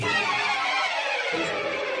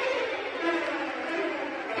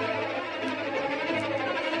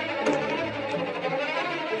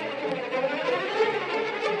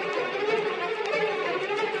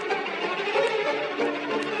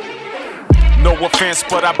No offense,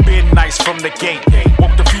 but I've been nice from the gate.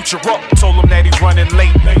 Woke the future up, told him that he running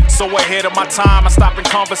late. So ahead of my time, I stop and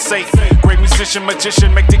conversate. Great musician,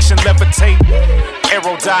 magician, make diction levitate.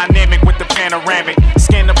 Aerodynamic with the panoramic.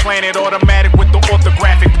 Scan the planet automatic with the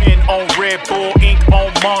orthographic. Pen on Red Bull, ink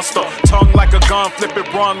on Monster. Tongue like a gun, flip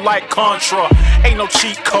it, run like Contra. Ain't no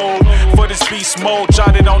cheat code for this beast mode.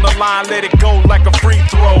 Jotted on the line, let it go like a free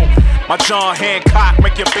throw. My John Hancock,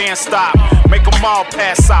 make your band stop. Make them all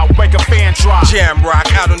pass out, make a fan drop. Jam rock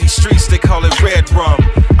out on these streets, they call it red rum.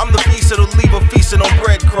 I'm the beast that'll leave a feasting on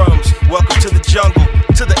breadcrumbs. Welcome to the jungle,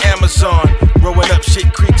 to the Amazon. Rolling up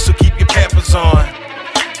shit creek, so keep your pampers on.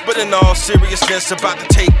 But in all seriousness, about to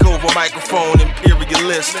take over microphone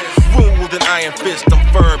imperialist. Ruled in iron fist, I'm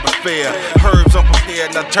firm but fair. Herbs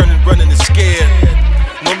unprepared, not turning, running and scared.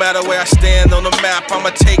 No matter where I stand on the map, I'ma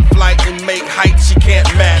take flight and make heights you can't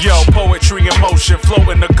match. Yo, poetry in motion,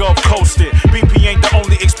 floating the Gulf coasted. BP ain't the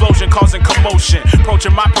only explosion causing commotion.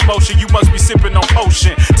 Approaching my promotion, you must be sipping on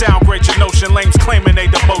potion. Downgrade your notion, lames claiming they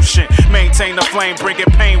demotion. Maintain the flame, bringing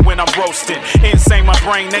pain when I'm roasting. Insane, my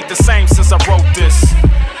brain ain't the same since I wrote this.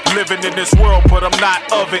 Living in this world, but I'm not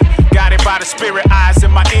of it. Guided by the spirit, eyes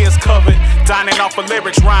and my ears covered. Dining off of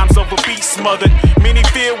lyrics, rhymes over beats smothered. Many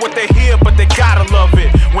fear what they hear, but they gotta love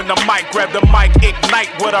it. When the mic, grab the mic,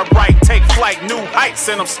 ignite what I write. Take flight, new heights,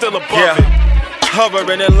 and I'm still above it.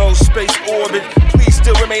 Hovering in low space orbit. Please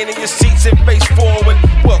still remain in your seats and face forward.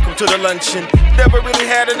 Welcome to the luncheon. Never really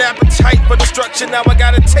had an appetite for destruction, now I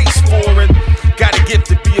got a taste for it. Got a gift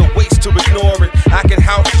to be a waste to ignore it. I can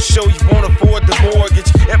house the show, you won't afford the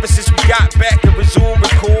mortgage. Ever since we got back and resumed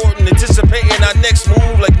recording, anticipating our next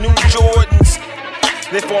move like new Jordans.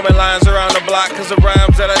 They forming lines around the block, cause the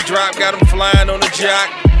rhymes that I drop got them flying on the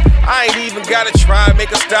jock. I ain't even gotta try,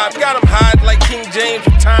 make a stop. Got them hot like King James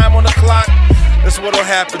with time on the clock. That's what'll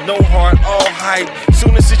happen, no heart, all hype.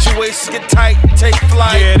 Soon as situations get tight, take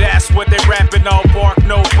flight. Yeah, that's what they rapping on, bark,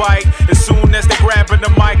 no bite. As soon as they grabbing the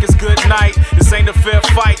mic, it's good night. This ain't a fair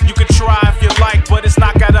fight, you can try if you like, but it's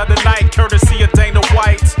knockout of the night, courtesy of Dana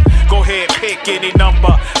White. Go ahead, pick any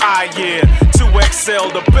number, yeah.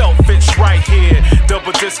 2XL, the belt fits right here.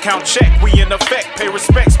 Double discount check, we in effect, pay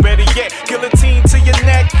respects, better yet, guillotine to your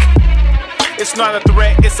neck. It's not a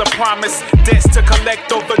threat, it's a promise. Debts to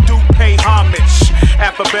collect overdue, pay homage.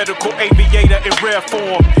 Alphabetical aviator in rare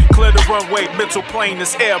form. Clear the runway, mental plane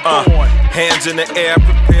is airborne. Hands in the air,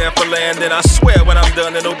 prepare for landing. I swear when I'm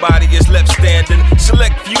done and nobody is left standing.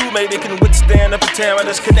 Select few maybe can withstand the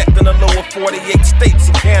parameters connecting the lower 48 states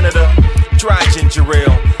and Canada. Dry ginger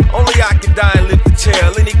ale, only I can die and live to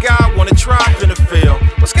tell. Any guy wanna try finna fail.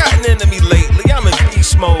 What's gotten into me lately? I'm in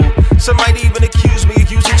beast mode. Some might even accuse me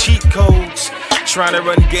of using cheat codes. Trying to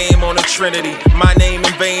run game on a trinity. My name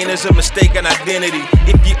in vain is a mistaken identity.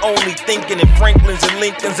 If you only thinking in Franklins and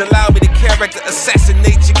Lincolns, allow me to character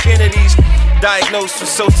assassinate your Kennedys. Diagnosed with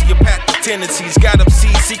sociopathic tendencies. Got them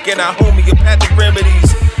seeking our homeopathic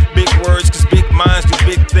remedies. Big words, cause big minds do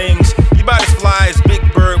big things. You about as fly as Big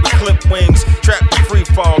Bird with clipped wings. Trapped in free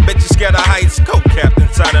fall, bet you scared of heights. Go, Captain.